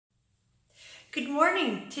Good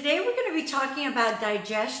morning. Today we're going to be talking about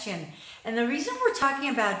digestion. And the reason we're talking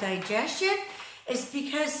about digestion is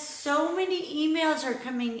because so many emails are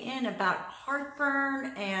coming in about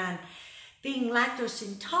heartburn and being lactose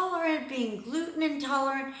intolerant, being gluten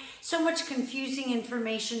intolerant, so much confusing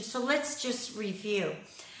information. So let's just review.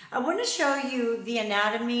 I want to show you the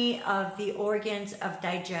anatomy of the organs of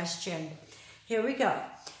digestion. Here we go.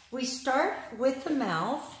 We start with the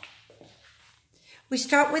mouth.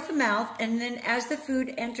 And then as the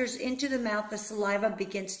food enters into the mouth, the saliva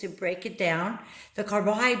begins to break it down, the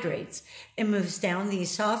carbohydrates. It moves down the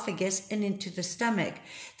esophagus and into the stomach.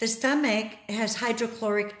 The stomach has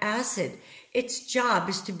hydrochloric acid. Its job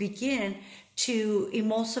is to begin to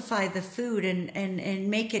emulsify the food and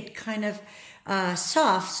make it kind of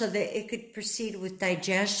soft so that it could proceed with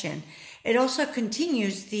digestion. It also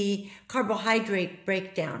continues the carbohydrate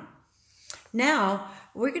breakdown. Now,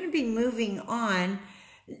 we're going to be moving on.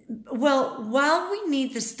 Well, while we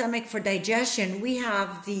need the stomach for digestion, we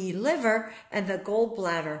have the liver and the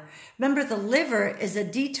gallbladder. Remember, the liver is a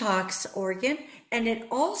detox organ, and it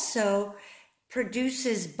also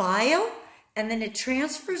produces bile, and then it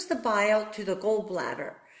transfers the bile to the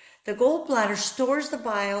gallbladder. The gallbladder stores the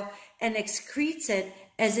bile and excretes it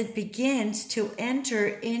as it begins to enter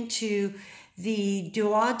into the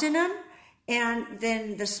duodenum, and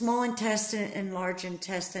then the small intestine and large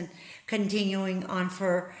intestine, continuing on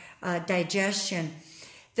for digestion.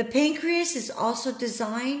 The pancreas is also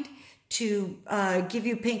designed to give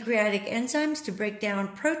you pancreatic enzymes to break down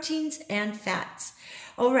proteins and fats.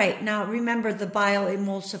 All right, now remember, the bile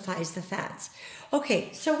emulsifies the fats. Okay,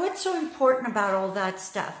 so what's so important about all that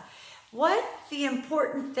stuff? What the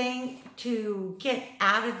important thing to get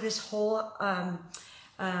out of this whole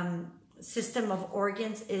system of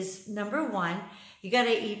organs is, number one, you got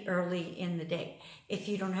to eat early in the day. If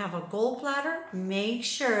you don't have a gallbladder, make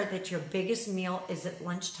sure that your biggest meal is at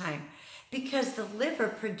lunchtime, because the liver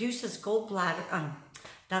produces it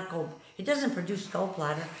doesn't produce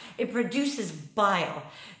gallbladder, it produces bile.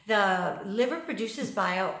 The liver produces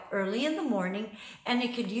bile early in the morning, and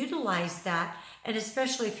it could utilize that. And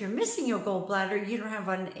especially if you're missing your gallbladder, you don't have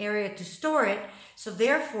an area to store it, so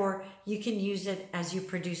therefore you can use it as you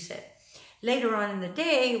produce it. Later on in the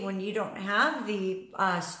day, when you don't have the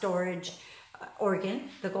storage organ,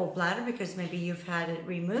 the gallbladder, because maybe you've had it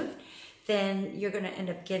removed, then you're going to end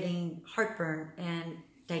up getting heartburn and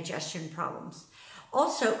digestion problems.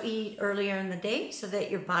 Also, eat earlier in the day so that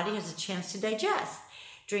your body has a chance to digest.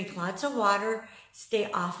 Drink lots of water. Stay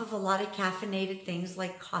off of a lot of caffeinated things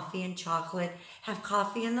like coffee and chocolate. Have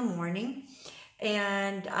coffee in the morning.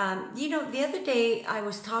 And, the other day I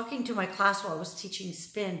was talking to my class while I was teaching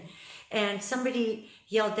spin, and somebody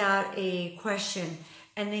yelled out a question,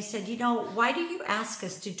 and they said, why do you ask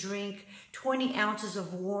us to drink 20 ounces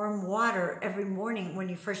of warm water every morning when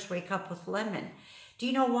you first wake up with lemon? Do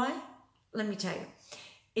you know why? Let me tell you.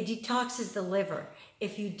 It detoxes the liver.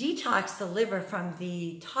 If you detox the liver from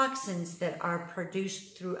the toxins that are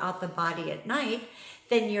produced throughout the body at night,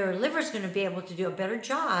 then your liver is going to be able to do a better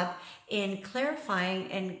job in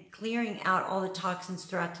clarifying and clearing out all the toxins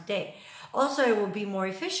throughout the day. Also, it will be more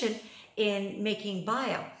efficient in making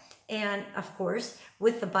bile. And of course,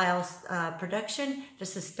 with the bile production, the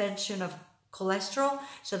suspension of cholesterol,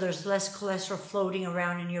 so there's less cholesterol floating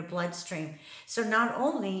around in your bloodstream. So not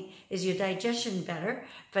only is your digestion better,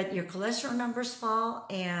 but your cholesterol numbers fall.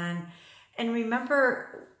 And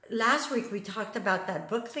remember, last week we talked about that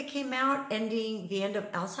book that came out, Ending the End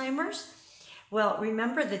of Alzheimer's. Well,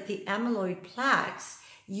 remember that the amyloid plaques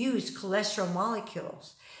use cholesterol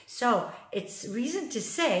molecules. So it's reason to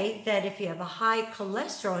say that if you have a high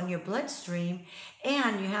cholesterol in your bloodstream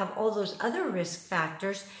and you have all those other risk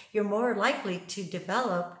factors, you're more likely to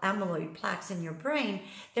develop amyloid plaques in your brain,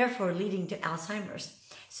 therefore leading to Alzheimer's.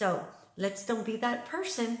 So don't be that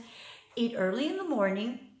person. Eat early in the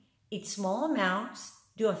morning, eat small amounts,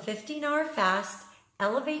 do a 15-hour fast,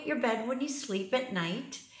 elevate your bed when you sleep at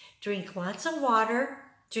night, drink lots of water,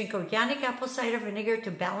 drink organic apple cider vinegar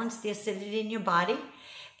to balance the acidity in your body,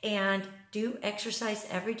 and do exercise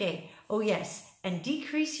every day. Oh yes, and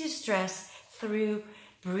decrease your stress through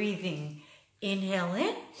breathing. Inhale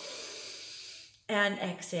in and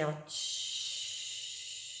exhale.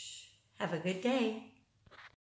 Have a good day.